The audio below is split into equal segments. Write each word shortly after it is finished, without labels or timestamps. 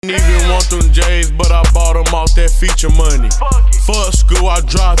Even want them J's, but I bought them off that feature money. Fuck school, I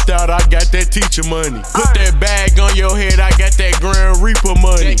dropped out, I got that teacher money. Put that bag on your head, I got that Grand Reaper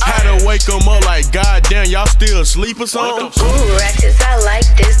money. Had to wake them up like, goddamn, y'all still asleep or something? Ooh, Ratchets, I like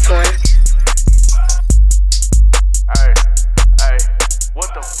this one. Hey, what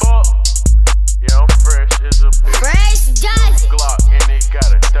the fuck? Yeah, I'm fresh as a bitch. Fresh does it. Glock and it got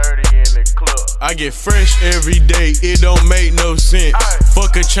a 30 in the clip. I get fresh every day, it don't make no sense.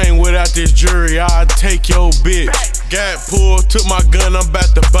 Fuck a chain without this jury, I'll take your bitch. Got pulled, took my gun, I'm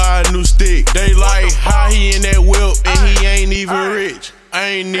about to buy a new stick. They like, how he in that whip and he ain't even rich.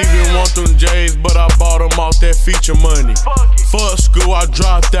 I ain't even want them J's, but I bought them off that feature money. Fuck school, I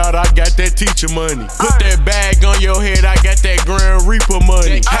dropped out, I got that teacher money. Put that bag on your head, I got that Grand Reaper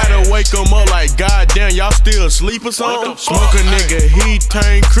money. Had to wake them up like, goddamn, y'all still asleep or something? Smoke a nigga, he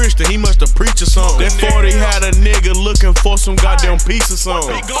turned Christian, he must've preached or something. That 40 had a nigga looking for some goddamn piece or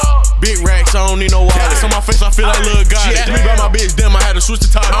something. Big racks, I don't need no wallet. On my face, I feel like Lil Gotti. She asked me about my bitch, damn, I had to switch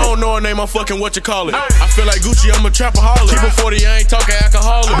the topic. I don't know her name, I'm fucking what you call it. I feel like Gucci, I'm a trapaholic. Keep it 40, I ain't talking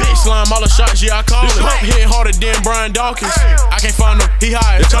alcoholic. Bitch slime, all the shots, yeah, I call it. Pump hit harder than Brian Dawkins. I can't find him, he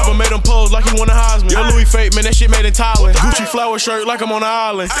high. The chopper made him pose like he won a Heisman. Yo, Louis fake, man, that shit made in Thailand. Gucci flower shirt like I'm on the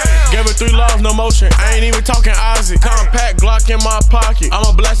island. Gave her 3 laws, no motion. I ain't even talking Isaac. Compact Glock in my pocket. I'm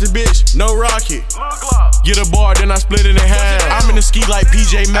a blasted bitch, no rocket. Get a bar, then I split it in half. I'm in the ski like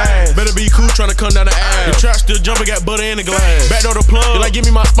PJ Masks. Better be cool, tryna come down the ass. The trap still jumping, got butter in the glass. Back door the plug, he like give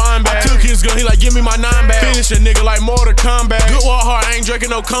me my spine back. I took his gun, he like give me my 9 bag. Finish a nigga like Mortal Kombat. Good war hard, I ain't drinking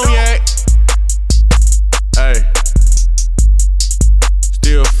no cognac. Hey,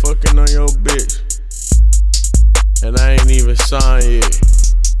 still fucking on your bitch, and I ain't even signed yet,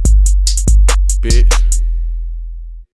 bitch.